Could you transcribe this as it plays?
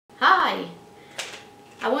Hi!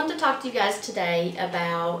 I wanted to talk to you guys today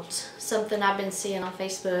about something I've been seeing on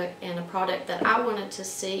Facebook and a product that I wanted to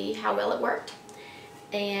see how well it worked.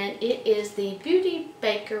 And it is the Beauty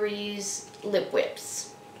Bakery's Lip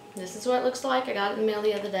Whips. This is what it looks like. I got it in the mail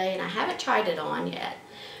the other day and I haven't tried it on yet.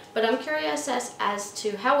 But I'm curious as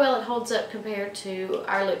to how well it holds up compared to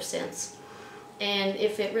our Lipsense and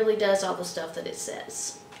if it really does all the stuff that it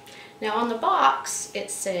says. Now on the box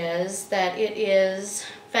it says that it is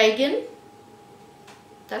vegan.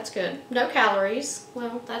 That's good. No calories.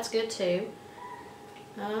 Well, that's good too.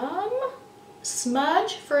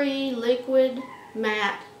 Smudge-free liquid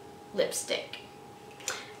matte lipstick.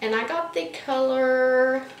 And I got the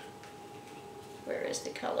color, where is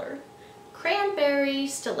the color? Cranberry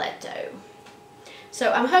Stiletto.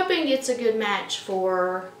 So I'm hoping it's a good match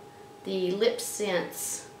for the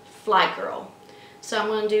Lipsense Fly Girl. So I'm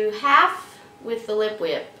going to do half with the Lip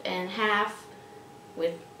Whip and half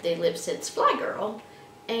with the Lipsense Fly Girl,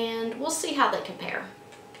 and we'll see how they compare.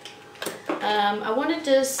 I wanted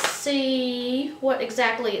to see what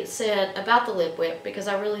exactly it said about the Lip Whip because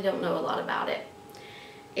I really don't know a lot about it.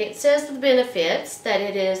 It says the benefits that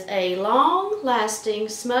it is a long-lasting,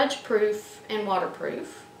 smudge-proof and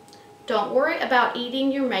waterproof. Don't worry about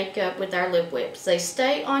eating your makeup with our Lip Whips. They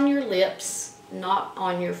stay on your lips, not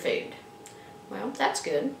on your food. Well, that's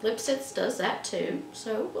good. Lipsense does that too,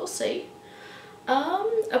 so we'll see.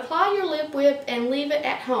 Apply your Lip Whip and leave it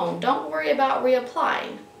at home. Don't worry about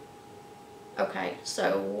reapplying. Okay,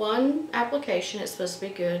 so one application is supposed to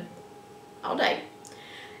be good all day.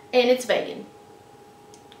 And it's vegan.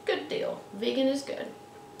 Good deal. Vegan is good.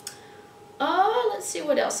 Let's see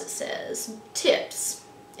what else it says. Tips.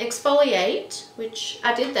 Exfoliate, which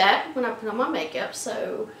I did that when I put on my makeup,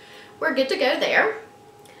 so we're good to go there.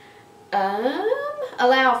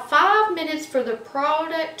 Allow 5 minutes for the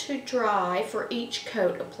product to dry for each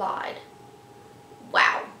coat applied.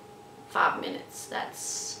 Wow, 5 minutes.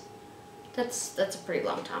 That's a pretty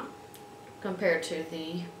long time compared to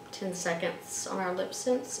the 10 seconds on our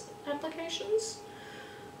Lipsense applications.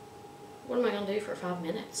 What am I going to do for 5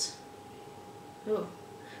 minutes? Oh.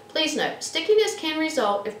 Please note, stickiness can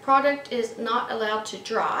result if product is not allowed to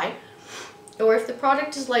dry or if the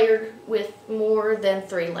product is layered with more than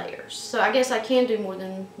 3 layers. So I guess I can do more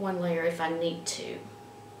than 1 layer if I need to.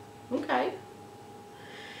 Okay.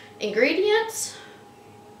 Ingredients.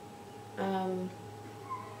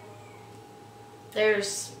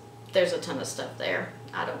 There's a ton of stuff there.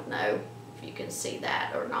 I don't know if you can see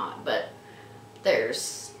that or not, but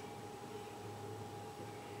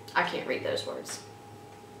I can't read those words.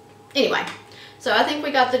 Anyway, so I think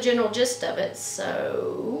we got the general gist of it,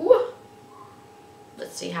 so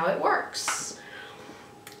let's see how it works.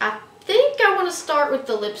 I think I want to start with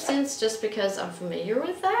the Lipsense just because I'm familiar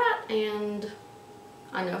with that and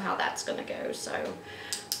I know how that's going to go. So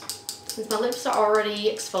since my lips are already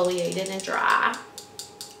exfoliated and dry,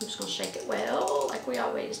 I'm just going to shake it well like we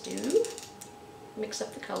always do. Mix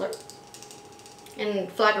up the color. And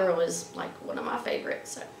Fly Girl is like one of my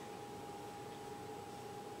favorites. So.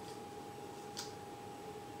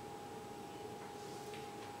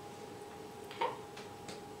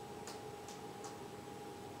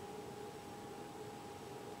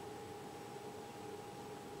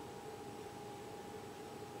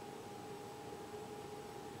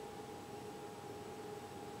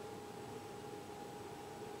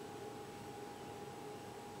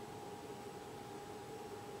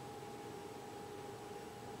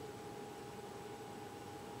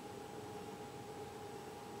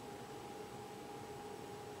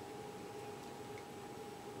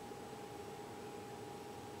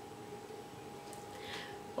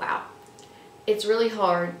 Wow, it's really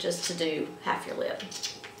hard just to do half your lip.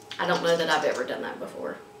 I don't know that I've ever done that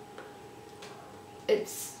before.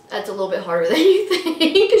 That's a little bit harder than you think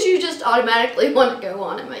because you just automatically want to go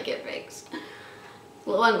on and make it fixed.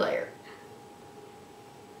 1 layer.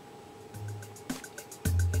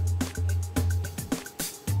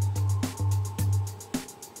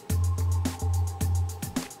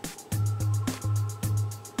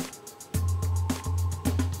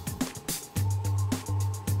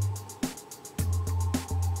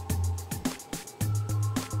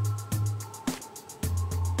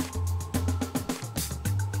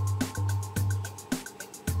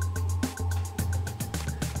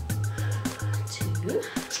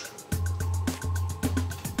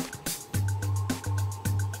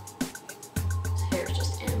 His hair's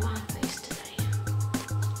just in my face today.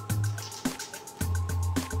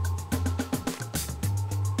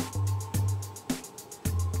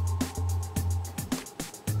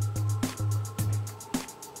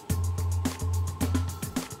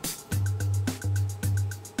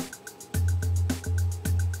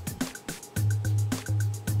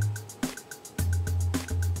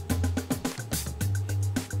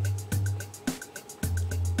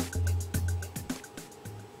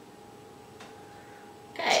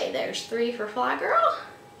 Okay, there's 3 for Fly Girl.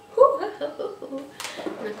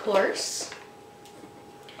 And of course,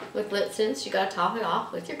 with Lipsense, you gotta top it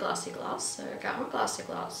off with your glossy gloss. So I got my glossy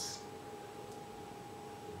gloss.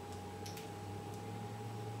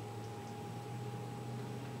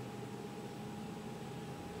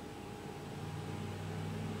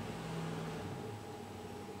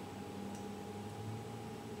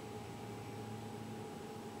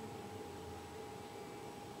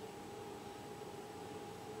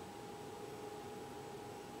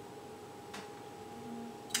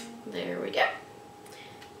 There we go.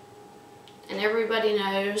 And everybody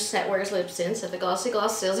knows that wears Lipsense that the glossy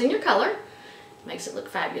gloss seals in your color. Makes it look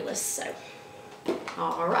fabulous. So,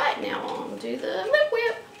 alright, now on to the lip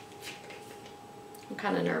whip. I'm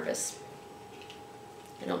kind of nervous.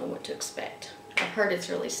 I don't know what to expect. I've heard it's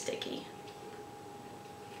really sticky.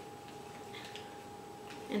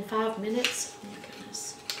 In 5 minutes? Oh my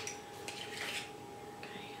goodness.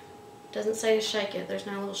 Okay. Doesn't say to shake it. There's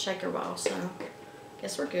no little shaker ball, so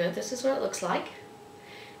guess we're good. This is what it looks like.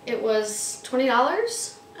 It was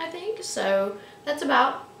 $20, I think, so that's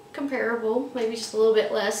about comparable, maybe just a little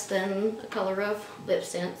bit less than the color of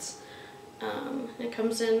Lipsense. It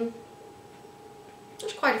comes in,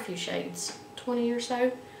 there's quite a few shades, 20 or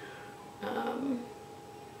so.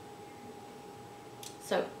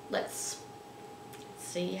 So let's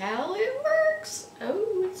see how it works.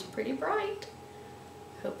 Oh, it's pretty bright.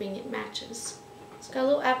 Hoping it matches. It's got a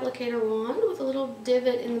little applicator wand with a little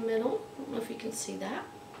divot in the middle. I don't know if you can see that.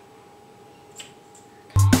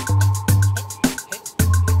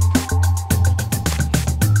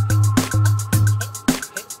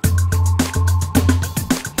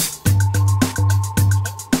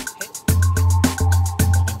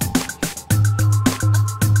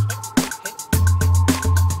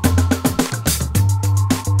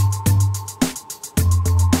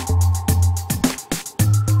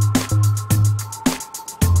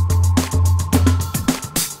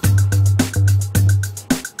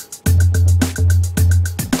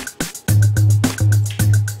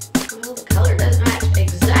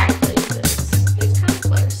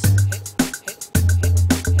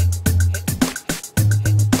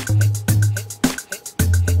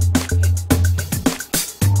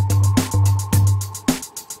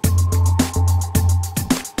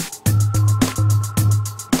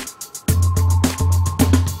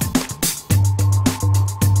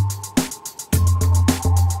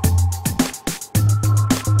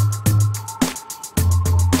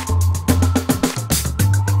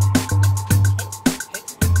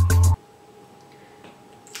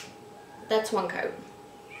 That's one coat.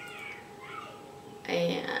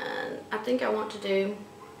 And I think I want to do,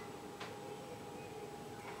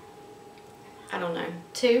 I don't know,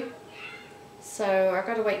 2. So I've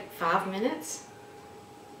got to wait 5 minutes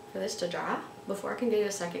for this to dry before I can do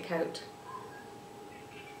a second coat.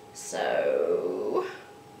 So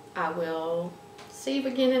I will see you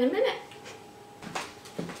again in a minute.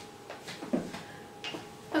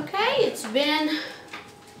 Okay, it's been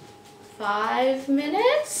 5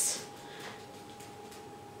 minutes.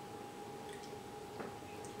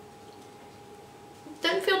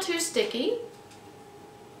 Doesn't feel too sticky.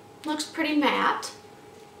 Looks pretty matte.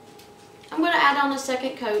 I'm going to add on a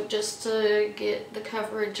second coat just to get the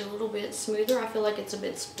coverage a little bit smoother. I feel like it's a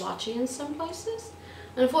bit splotchy in some places.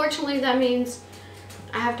 Unfortunately, that means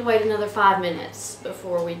I have to wait another 5 minutes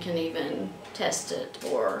before we can even test it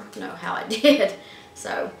or know how I did.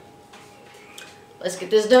 So, let's get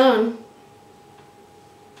this done.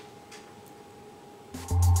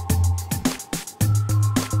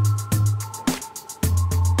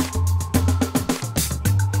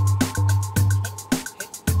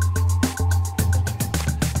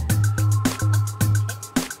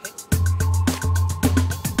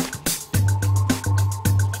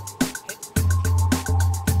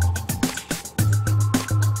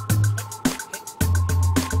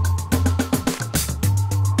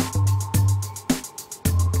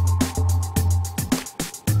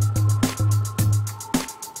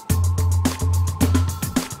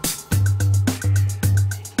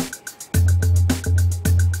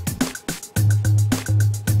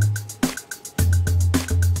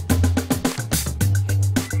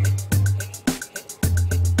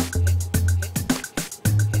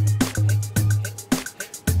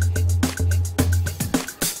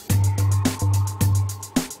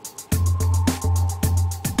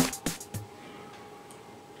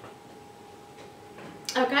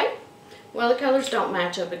 Okay, well the colors don't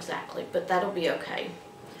match up exactly, but that'll be okay.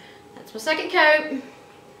 That's my second coat.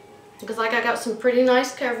 Looks like I got some pretty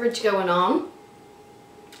nice coverage going on.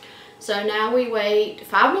 So now we wait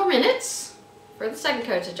 5 more minutes for the second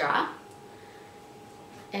coat to dry.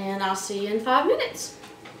 and I'll see you in 5 minutes.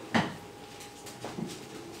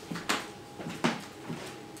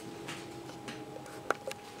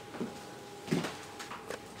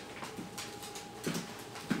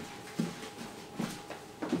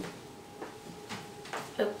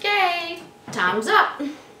 Okay, time's up.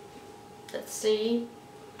 Let's see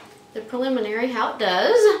the preliminary how it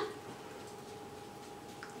does.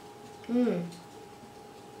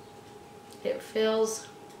 It feels,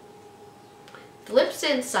 the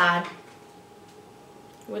Lipsense side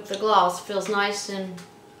with the gloss feels nice and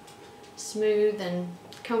smooth and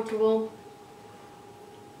comfortable.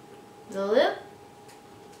 The lip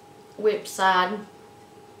whip side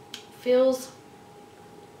feels,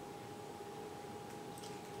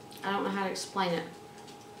 I don't know how to explain it.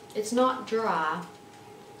 It's not dry.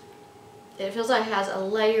 It feels like it has a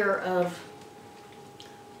layer of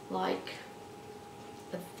like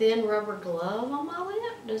a thin rubber glove on my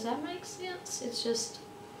lip. Does that make sense? It's just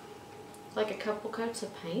like a couple coats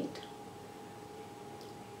of paint.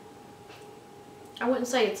 I wouldn't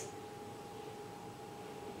say it's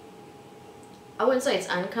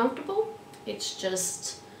uncomfortable. It's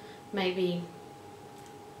just maybe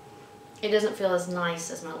it doesn't feel as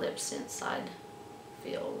nice as my Lipsense side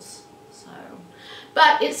feels. So,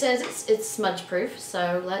 but it says it's smudge proof,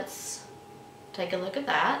 so let's take a look at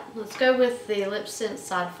that. Let's go with the Lipsense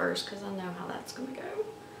side first because I know how that's going to go.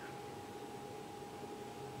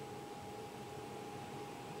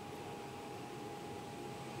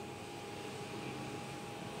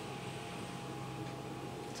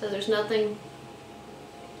 So there's nothing,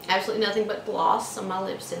 absolutely nothing but gloss on my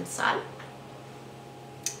Lipsense side.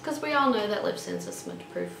 Because we all know that Lipsense is smudge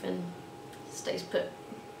proof and stays put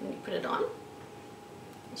when you put it on.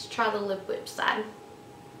 Let's try the lip whip side.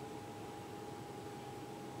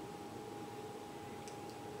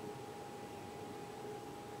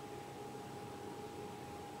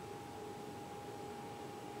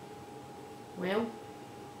 Well,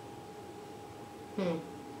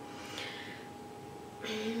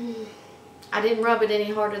 I didn't rub it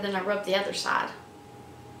any harder than I rubbed the other side.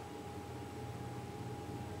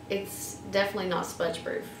 It's definitely not smudge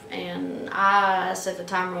proof, and I set the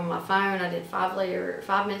timer on my phone. I did 5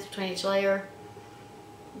 minutes between each layer.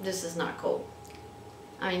 This is not cool.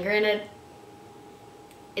 I mean, granted,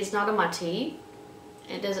 it's not on my teeth.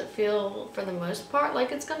 It doesn't feel, for the most part,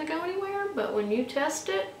 like it's going to go anywhere, but when you test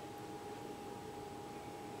it,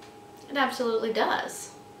 it absolutely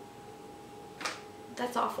does.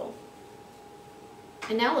 That's awful.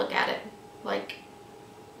 And now look at it. Like,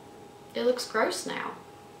 it looks gross now.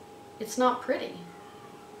 It's not pretty.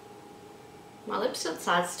 My Lipsense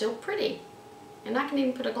side's still pretty. And I can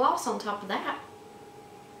even put a gloss on top of that.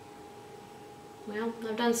 Well,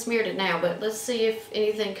 I've done smeared it now, but let's see if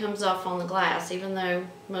anything comes off on the glass, even though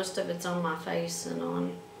most of it's on my face and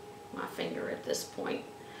on my finger at this point.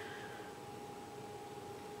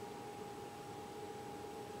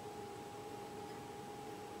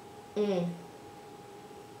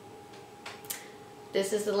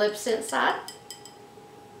 This is the Lipsense side.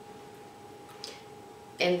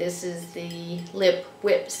 And this is the lip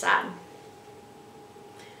whip side.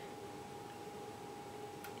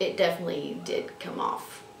 It definitely did come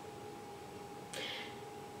off.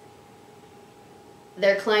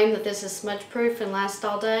 Their claim that this is smudge proof and lasts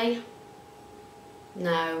all day?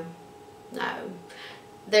 No, no.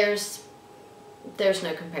 There's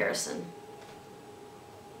no comparison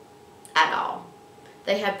at all.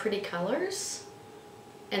 They had pretty colors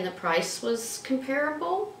and the price was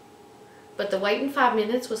comparable. But the wait in 5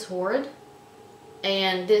 minutes was horrid,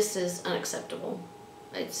 and this is unacceptable.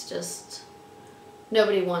 It's just,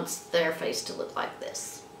 nobody wants their face to look like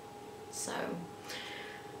this. So,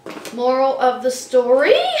 moral of the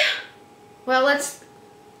story, well, let's,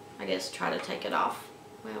 I guess, try to take it off.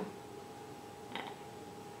 Well,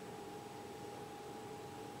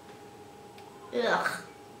 ugh.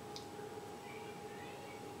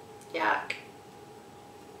 Yuck.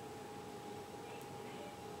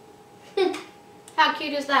 How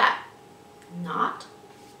cute is that? Not.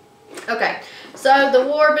 Okay, so the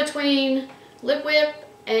war between Lip Whip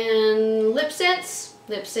and Lipsense.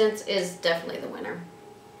 Lipsense is definitely the winner.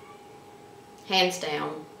 Hands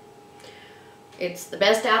down. It's the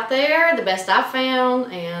best out there, the best I've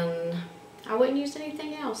found, and I wouldn't use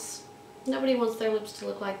anything else. Nobody wants their lips to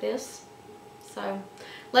look like this. So,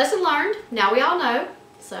 lesson learned. Now we all know.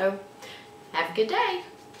 So, have a good day.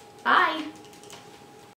 Bye.